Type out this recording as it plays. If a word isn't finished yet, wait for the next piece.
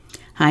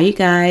Hi, you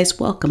guys.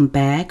 Welcome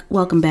back.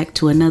 Welcome back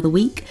to another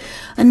week,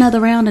 another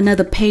round,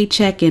 another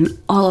paycheck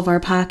in all of our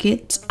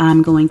pockets.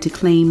 I'm going to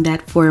claim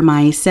that for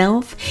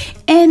myself.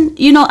 And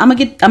I'm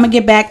gonna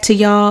get back to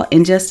y'all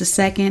in just a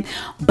second,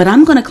 but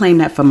I'm gonna claim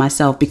that for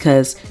myself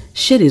because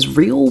shit is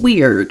real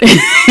weird.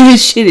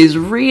 Shit is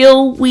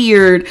real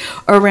weird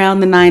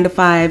around the 9 to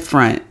 5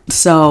 front.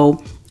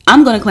 So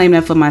I'm gonna claim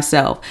that for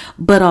myself,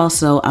 but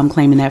also I'm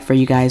claiming that for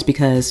you guys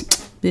because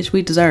bitch,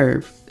 we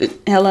deserve.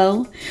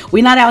 Hello?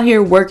 We're not out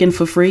here working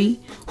for free.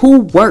 Who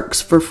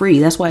works for free?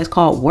 That's why it's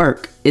called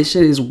work. It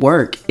shit is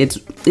work. It's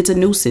a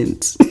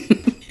nuisance.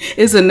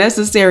 It's a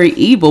necessary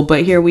evil,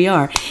 but here we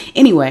are.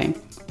 Anyway,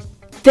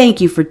 thank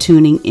you for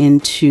tuning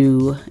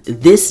into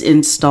this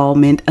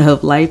installment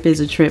of Life is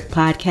a Trip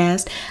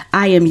podcast.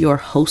 I am your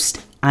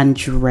host,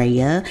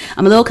 Andrea.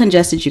 I'm a little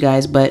congested, you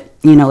guys, but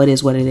it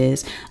is what it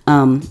is.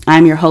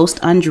 I'm your host,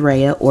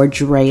 Andrea, or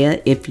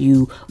Drea if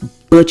you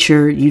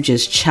butcher, you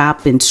just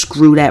chop and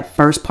screw that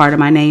first part of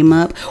my name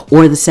up,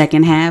 or the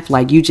second half,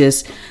 like you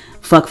just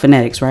fuck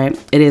phonetics, right?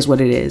 It is what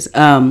it is.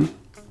 How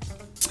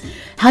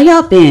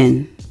y'all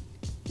been?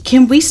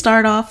 Can we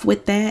start off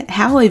with that?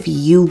 How have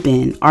you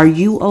been? Are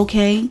you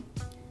okay?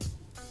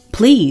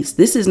 Please,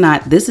 this is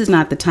not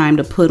the time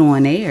to put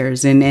on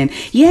airs and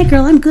yeah,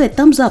 girl, I'm good.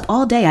 Thumbs up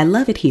all day. I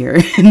love it here.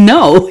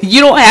 No, you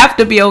don't have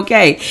to be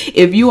okay.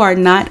 If you are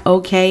not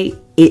okay,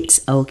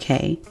 it's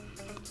okay.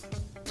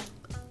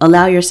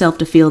 Allow yourself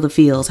to feel the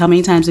feels. How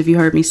many times have you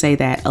heard me say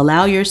that?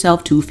 Allow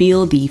yourself to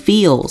feel the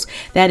feels.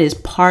 That is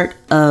part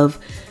of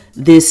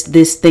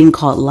this thing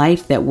called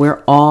life that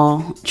we're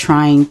all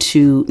trying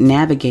to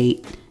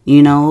navigate.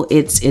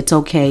 It's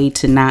okay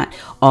to not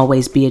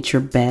always be at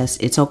your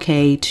best. It's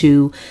okay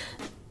to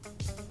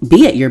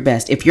be at your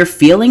best. If you're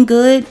feeling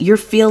good, you're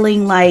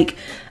feeling like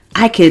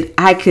I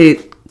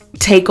could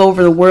take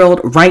over the world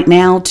right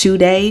now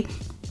today.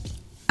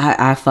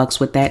 I fucks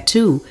with that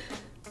too.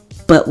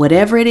 But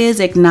whatever it is,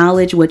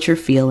 acknowledge what you're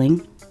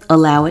feeling,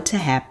 allow it to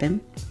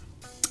happen,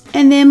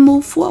 and then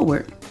move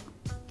forward.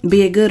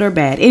 Be it good or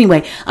bad.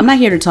 Anyway, I'm not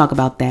here to talk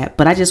about that,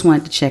 but I just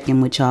wanted to check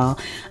in with y'all.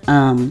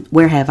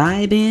 Where have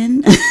I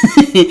been?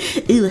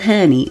 Ooh,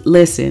 honey,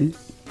 listen.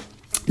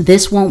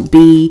 This won't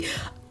be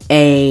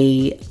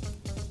a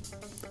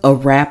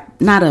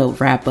not a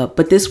wrap up,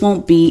 but this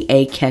won't be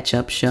a catch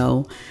up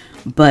show.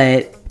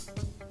 But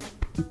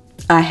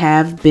I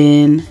have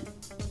been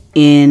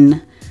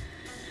in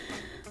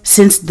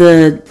since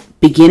the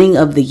beginning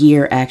of the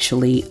year,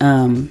 actually.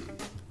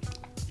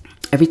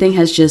 Everything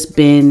has just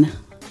been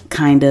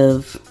kind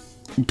of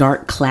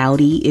dark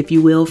cloudy, if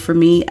you will, for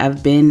me.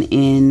 I've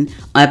been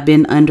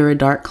under a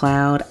dark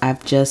cloud.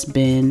 I've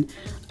been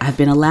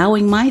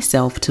allowing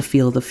myself to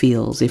feel the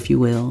feels, if you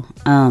will.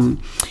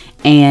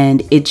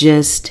 And it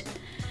just,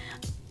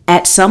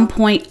 at some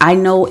point, I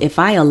know if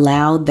I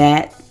allow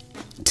that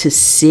to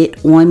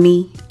sit on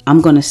me,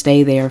 I'm going to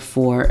stay there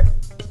for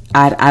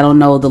I don't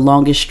know the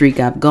longest streak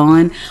I've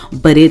gone,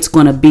 but it's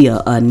going to be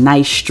a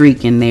nice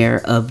streak in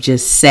there of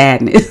just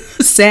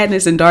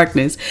sadness and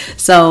darkness.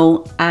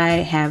 So I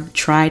have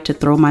tried to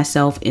throw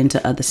myself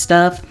into other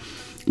stuff.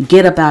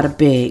 Get up out of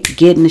bed,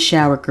 get in the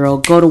shower, girl,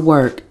 go to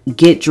work,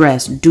 get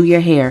dressed, do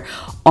your hair,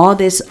 all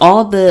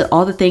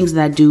the things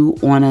that I do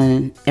on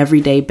an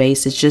everyday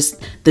basis,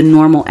 just the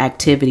normal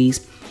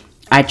activities.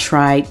 I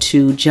try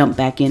to jump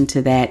back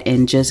into that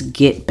and just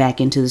get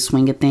back into the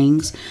swing of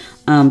things.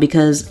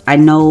 Because I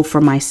know for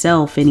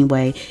myself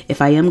anyway,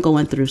 if I am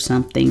going through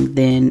something,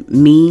 then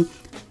me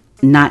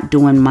not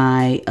doing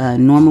my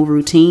normal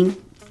routine,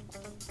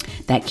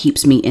 that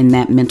keeps me in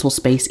that mental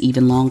space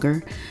even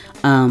longer.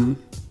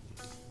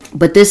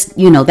 But this,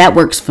 that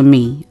works for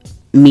me.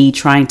 Me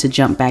trying to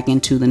jump back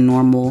into the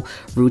normal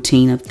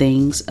routine of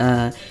things.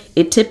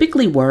 It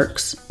typically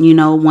works.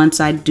 Once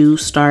I do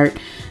start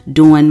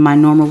doing my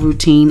normal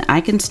routine, I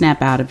can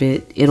snap out of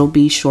it. It'll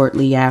be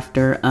shortly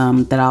after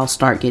that I'll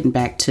start getting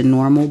back to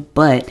normal.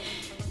 But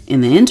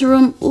in the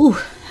interim, ooh,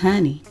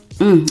 honey.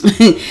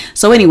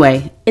 So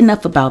anyway,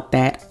 enough about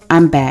that.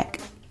 I'm back.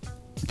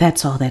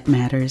 That's all that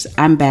matters.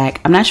 I'm back.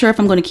 I'm not sure if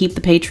I'm going to keep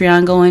the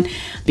Patreon going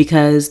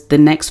because the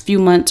next few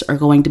months are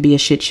going to be a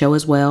shit show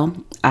as well.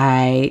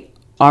 I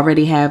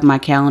already have my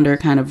calendar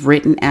kind of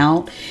written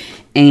out,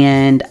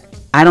 and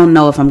I don't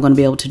know if I'm going to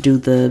be able to do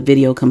the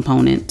video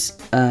components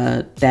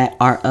that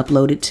are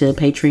uploaded to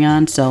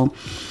Patreon. So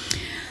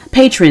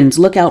patrons,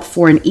 look out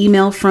for an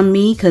email from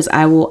me because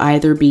I will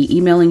either be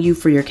emailing you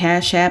for your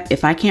Cash App.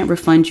 If I can't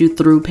refund you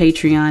through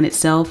Patreon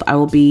itself, I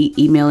will be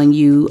emailing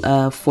you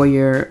for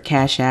your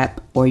Cash App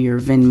or your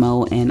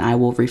Venmo, and I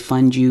will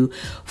refund you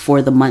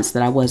for the months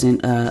that I wasn't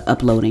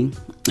uploading.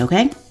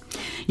 Okay?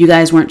 You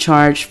guys weren't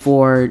charged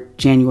for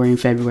January and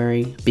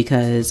February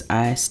because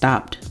I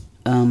stopped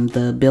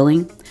the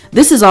billing.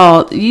 This is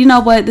all,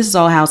 this is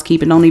all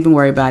housekeeping. Don't even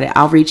worry about it.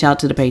 I'll reach out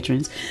to the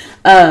patrons.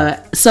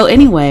 So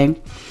anyway,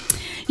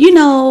 I'm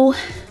going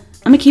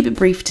to keep it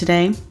brief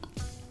today.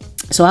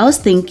 So I was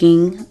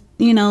thinking,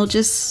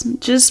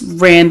 just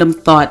random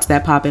thoughts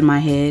that pop in my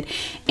head.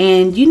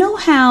 And you know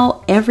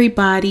how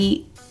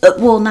everybody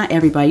well, not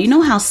everybody. You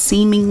know how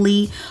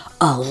seemingly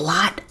a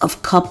lot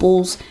of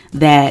couples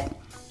that,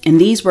 and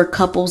these were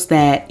couples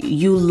that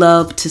you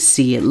love to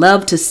see it,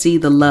 love to see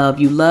the love,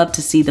 you love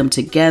to see them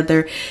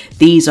together.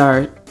 These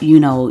are, you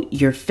know,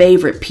 your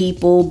favorite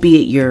people,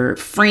 be it your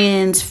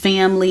friends,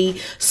 family,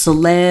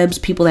 celebs,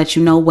 people that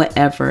you know,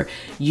 whatever.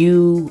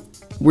 You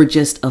were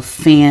just a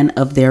fan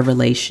of their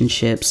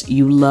relationships.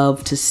 You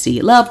love to see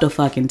it, love to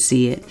fucking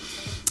see it.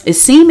 It's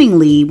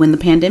seemingly when the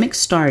pandemic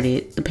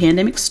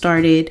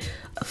started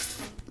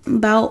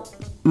about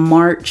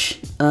March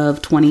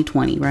of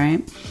 2020,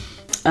 right?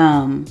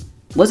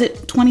 Was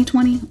it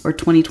 2020 or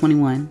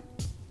 2021?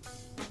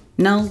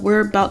 No,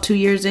 we're about 2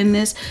 years in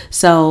this.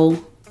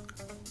 So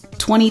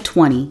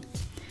 2020,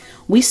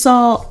 we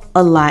saw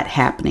a lot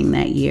happening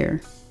that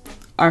year.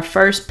 Our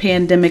first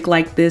pandemic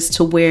like this,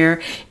 to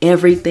where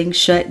everything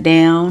shut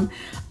down.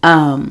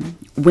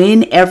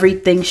 When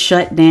everything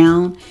shut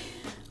down,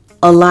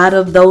 a lot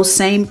of those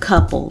same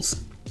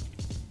couples,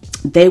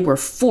 they were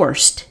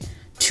forced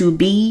to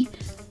be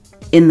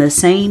in the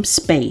same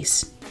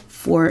space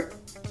for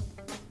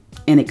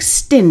an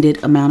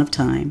extended amount of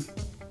time.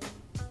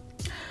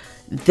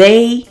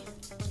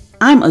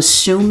 I'm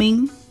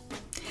assuming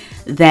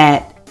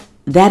that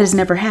has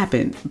never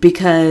happened,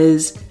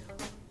 because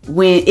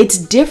when it's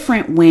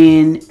different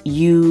when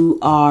you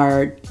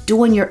are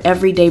doing your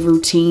everyday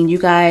routine, you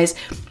guys,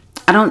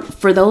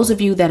 for those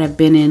of you that have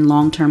been in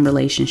long-term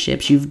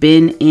relationships, you've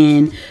been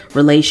in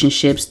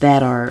relationships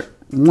that are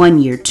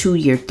 1 year, 2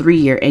 year, 3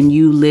 year, and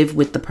you live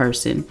with the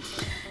person,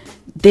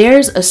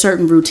 there's a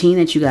certain routine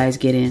that you guys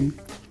get in.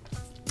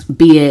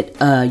 Be it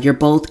you're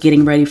both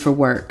getting ready for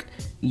work,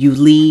 you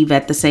leave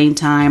at the same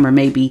time, or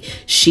maybe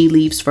she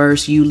leaves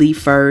first, you leave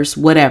first,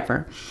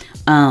 whatever.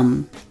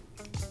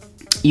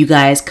 You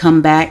guys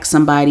come back,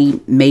 somebody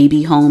may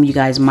be home, you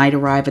guys might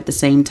arrive at the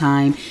same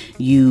time,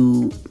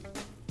 you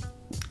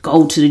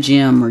go to the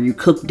gym or you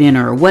cook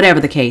dinner or whatever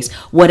the case.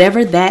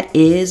 Whatever that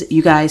is,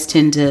 you guys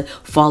tend to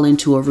fall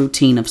into a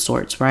routine of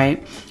sorts,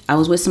 right? I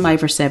was with somebody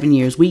for 7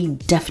 years. We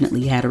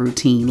definitely had a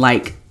routine,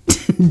 like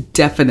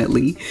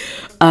definitely.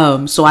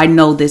 So I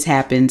know this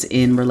happens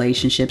in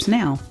relationships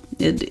now.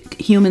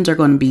 Humans are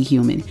going to be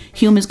human.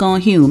 Humans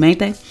going human, ain't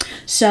they?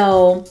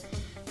 So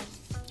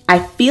I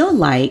feel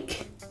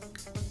like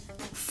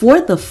for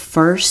the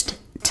first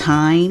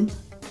time,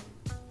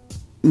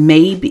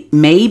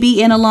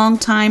 maybe in a long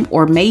time,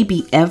 or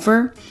maybe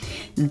ever,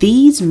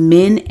 these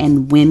men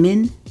and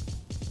women,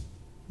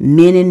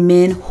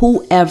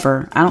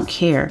 whoever, I don't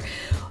care,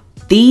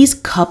 these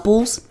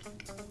couples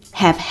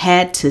have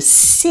had to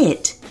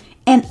sit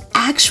and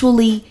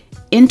actually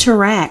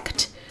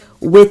interact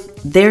with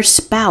their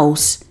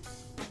spouse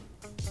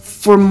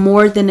for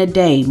more than a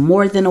day,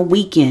 more than a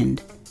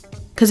weekend.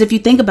 Because if you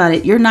think about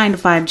it, your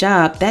 9-to-5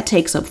 job, that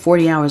takes up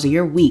 40 hours of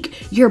your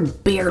week. You're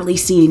barely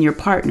seeing your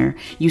partner.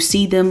 You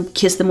see them,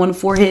 kiss them on the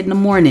forehead in the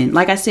morning.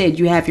 Like I said,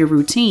 you have your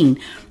routine,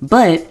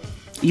 but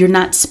you're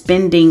not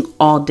spending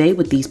all day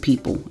with these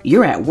people.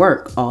 You're at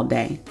work all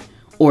day,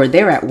 or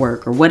they're at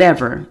work, or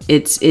whatever.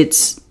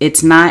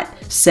 It's not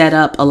set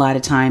up a lot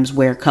of times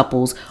where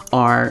couples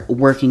are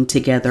working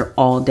together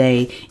all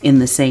day in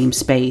the same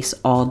space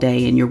all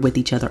day, and you're with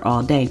each other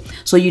all day.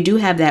 So you do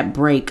have that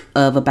break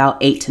of about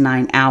 8 to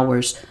 9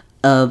 hours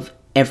of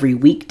every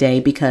weekday,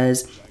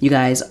 because you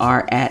guys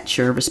are at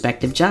your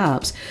respective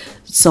jobs.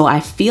 So I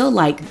feel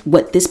like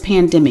what this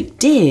pandemic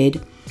did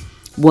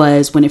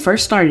was, when it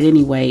first started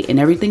anyway,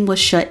 and everything was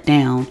shut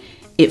down,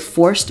 it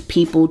forced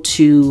people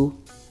to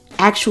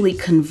actually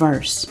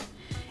converse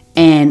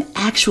and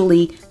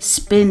actually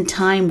spend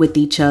time with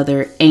each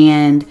other.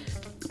 And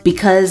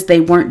because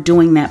they weren't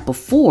doing that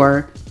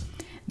before,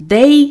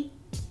 they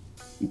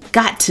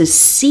got to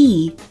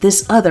see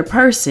this other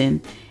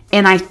person.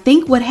 And I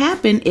think what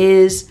happened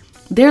is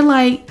they're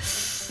like,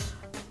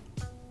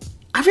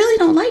 I really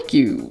don't like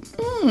you.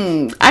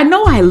 I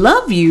know I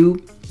love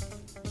you,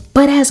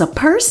 but as a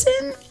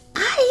person,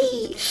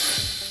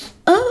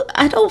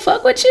 I don't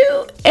fuck with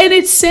you. And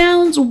it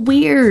sounds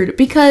weird,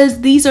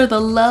 because these are the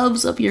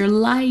loves of your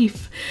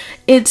life.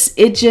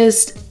 It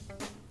just,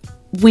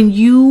 when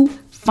you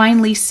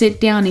finally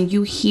sit down and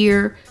you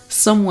hear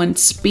someone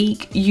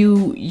speak,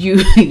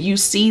 you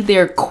see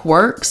their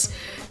quirks,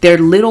 their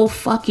little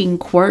fucking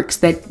quirks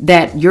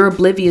that you're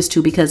oblivious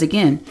to, because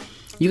again,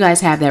 you guys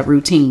have that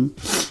routine.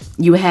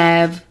 You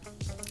have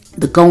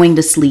the going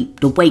to sleep,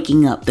 the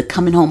waking up, the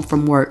coming home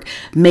from work,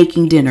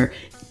 making dinner,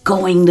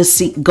 going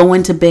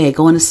to bed,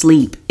 going to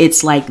sleep.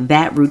 It's like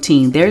that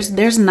routine.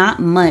 There's not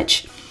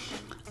much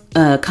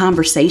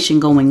conversation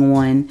going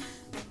on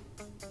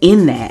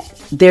in that.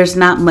 There's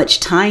not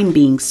much time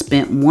being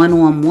spent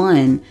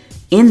one-on-one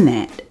in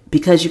that,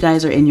 because you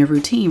guys are in your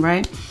routine,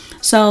 right?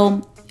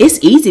 So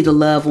it's easy to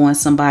love on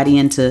somebody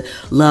and to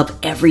love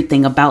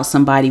everything about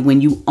somebody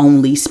when you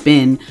only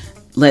spend,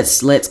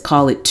 let's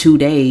call it 2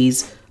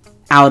 days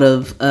out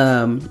of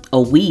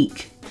a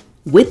week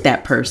with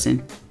that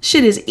person.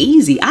 Shit is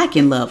easy. I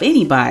can love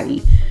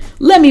anybody.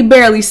 Let me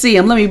barely see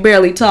him. Let me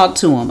barely talk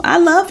to him. I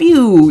love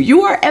you.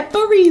 You are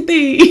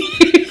everything.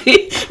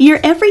 You're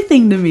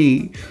everything to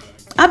me.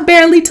 I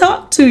barely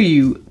talk to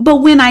you, but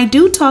when I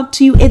do talk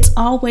to you, it's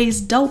always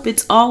dope.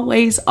 It's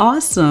always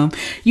awesome.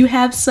 You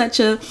have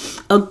such a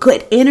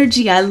good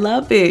energy. I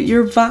love it.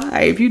 Your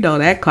vibe,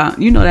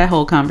 that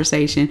whole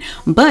conversation.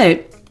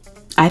 But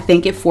I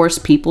think it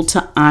forced people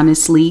to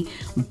honestly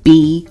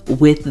be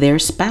with their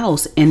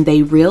spouse, and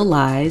they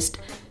realized,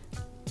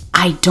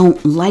 I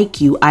don't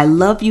like you. I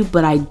love you,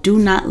 but I do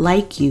not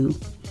like you.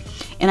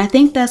 And I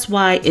think that's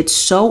why it's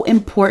so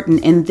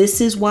important. And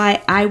this is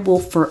why I will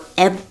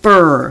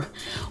forever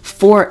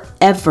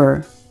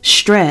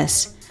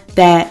stress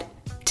that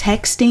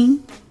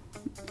texting,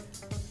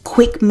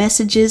 quick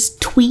messages,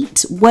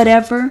 tweets,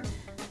 whatever,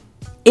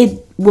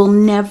 it will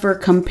never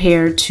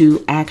compare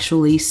to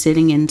actually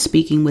sitting and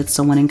speaking with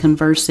someone and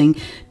conversing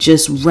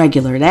just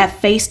regular. That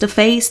face to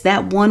face,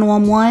 that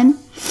one-on-one,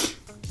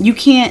 you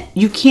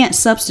can't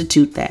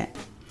substitute that.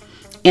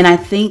 And I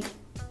think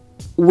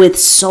with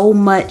so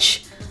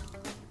much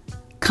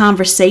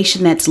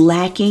conversation that's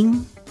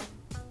lacking,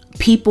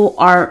 people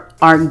are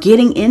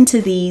getting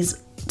into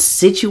these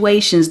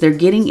situations. They're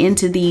getting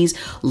into these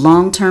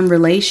long-term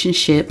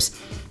relationships.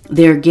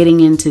 They're getting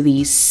into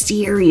these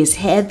serious,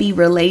 heavy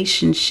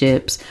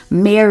relationships,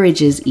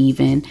 marriages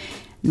even,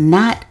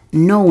 not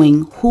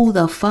knowing who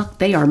the fuck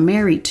they are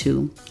married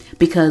to.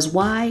 Because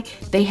why?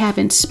 They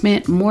haven't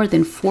spent more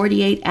than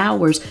 48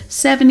 hours,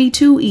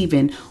 72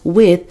 even,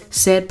 with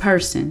said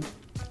person,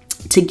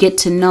 to get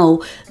to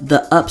know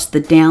the ups,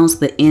 the downs,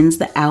 the ins,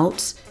 the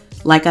outs.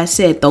 Like I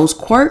said, those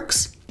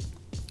quirks,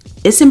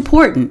 it's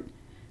important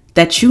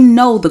that you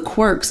know the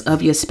quirks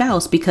of your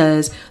spouse,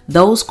 because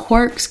those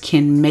quirks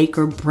can make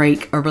or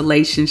break a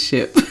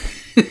relationship.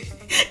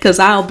 Because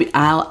I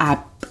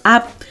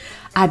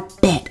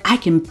bet I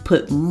can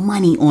put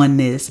money on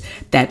this,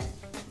 that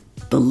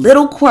the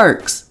little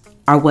quirks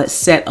are what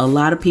set a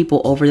lot of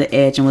people over the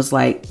edge and was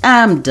like,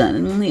 I'm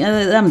done.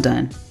 I'm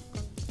done.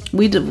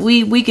 We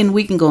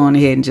can go on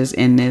ahead and just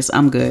end this.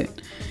 I'm good.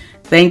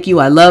 Thank you.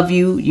 I love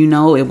you. You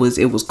know, it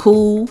was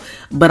cool,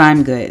 but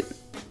I'm good.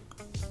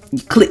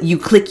 You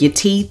click your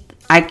teeth.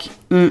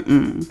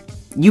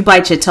 You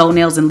bite your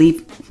toenails and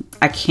leave.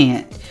 I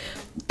can't.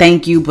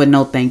 Thank you, but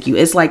no thank you.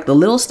 It's like the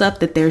little stuff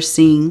that they're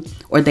seeing,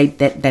 or that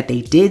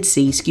they did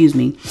see,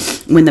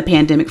 when the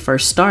pandemic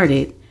first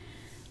started,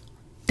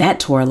 that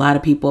tore a lot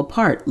of people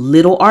apart.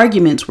 Little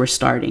arguments were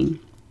starting.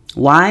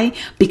 Why?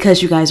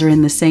 Because you guys are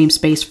in the same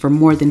space for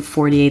more than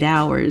 48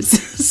 hours.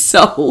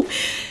 So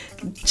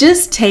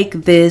just take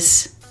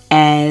this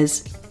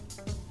as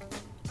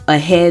a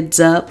heads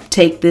up.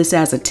 Take this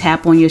as a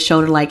tap on your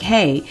shoulder. Like,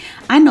 hey,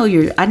 I know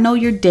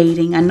you're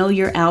dating. I know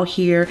you're out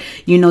here.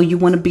 You know, you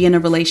want to be in a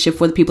relationship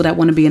for the people that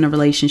want to be in a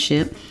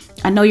relationship.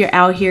 I know you're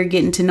out here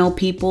getting to know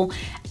people.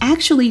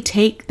 Actually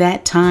take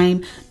that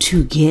time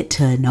to get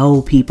to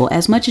know people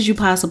as much as you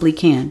possibly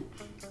can.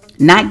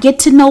 Not get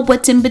to know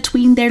what's in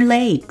between their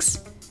legs.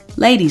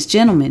 Ladies,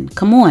 gentlemen,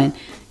 come on.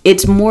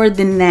 It's more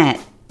than that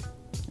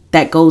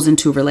goes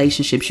into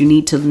relationships. You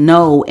need to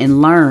know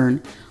and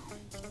learn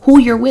who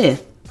you're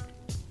with.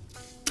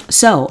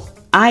 So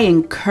I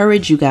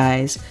encourage you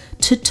guys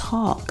to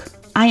talk.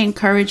 I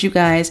encourage you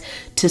guys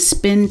to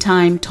spend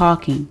time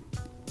talking.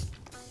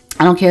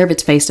 I don't care if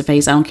it's face to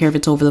face. I don't care if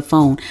it's over the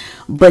phone,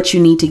 but you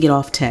need to get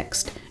off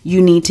text.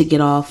 You need to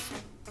get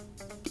off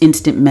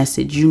instant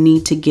message. You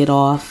need to get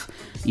off,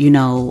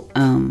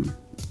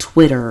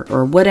 Twitter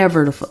or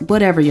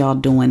whatever y'all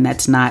doing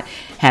that's not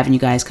having you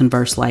guys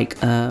converse like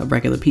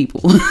regular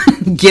people.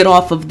 Get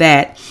off of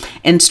that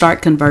and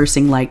start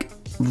conversing like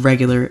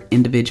regular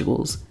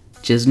individuals.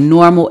 Just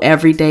normal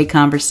everyday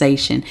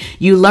conversation.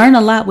 You learn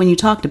a lot when you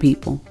talk to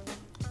people.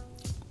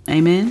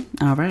 Amen.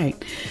 All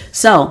right.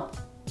 So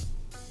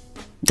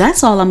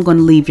that's all I'm going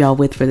to leave y'all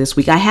with for this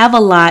week. I have a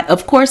lot.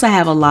 Of course I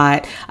have a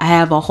lot. I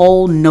have a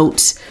whole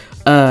notes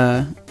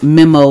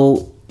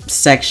memo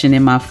section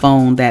in my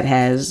phone that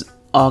has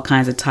all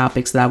kinds of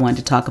topics that I wanted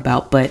to talk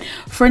about. But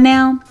for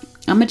now,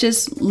 I'm going to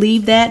just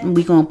leave that and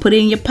we're going to put it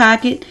in your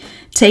pocket.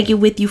 Take it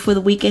with you for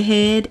the week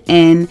ahead.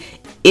 And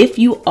if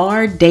you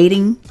are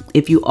dating,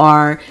 if you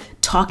are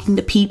talking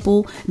to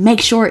people, make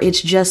sure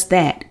it's just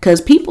that.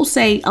 Because people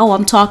say, oh,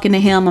 I'm talking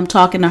to him, I'm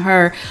talking to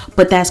her,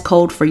 but that's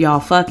code for y'all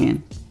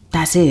fucking.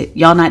 That's it.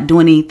 Y'all not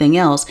doing anything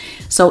else.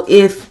 So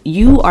if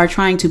you are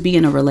trying to be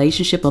in a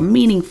relationship, a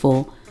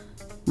meaningful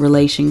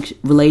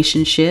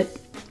relationship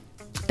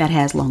that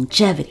has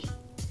longevity,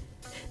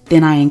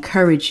 then I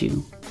encourage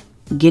you,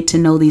 get to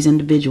know these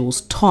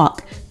individuals,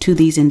 talk to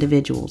these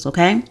individuals,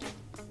 okay?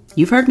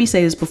 You've heard me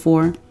say this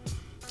before,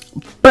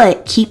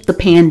 but keep the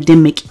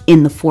pandemic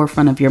in the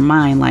forefront of your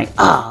mind. Like,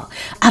 oh,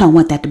 I don't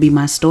want that to be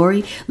my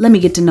story. Let me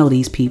get to know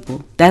these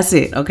people. That's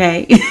it,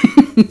 okay?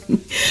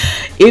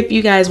 If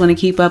you guys want to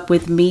keep up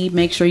with me,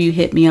 make sure you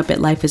hit me up at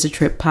Life is a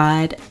Trip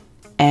Pod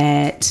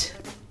at...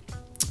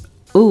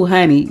 Ooh,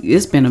 honey,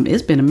 it's been a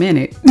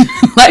minute.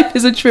 Life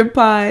is a Trip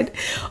Pod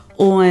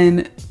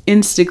on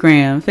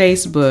Instagram,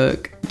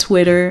 Facebook,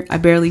 Twitter. I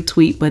barely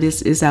tweet, but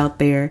it's out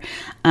there.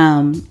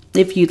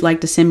 If you'd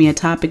like to send me a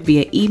topic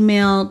via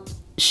email,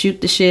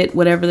 shoot the shit,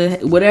 whatever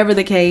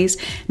the case,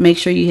 make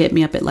sure you hit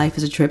me up at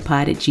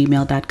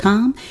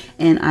lifeisatrippod@gmail.com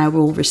and I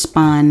will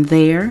respond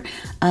there.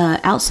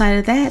 Outside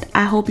of that,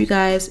 I hope you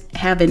guys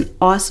have an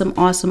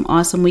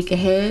awesome week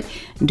ahead.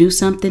 Do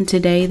something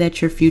today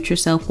that your future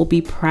self will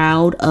be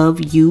proud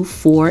of you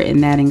for,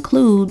 and that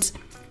includes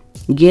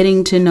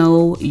getting to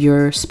know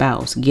your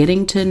spouse,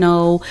 getting to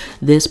know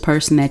this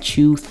person that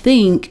you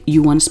think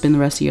you want to spend the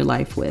rest of your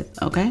life with.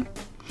 Okay?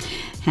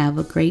 Have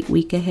a great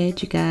week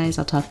ahead, you guys.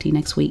 I'll talk to you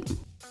next week.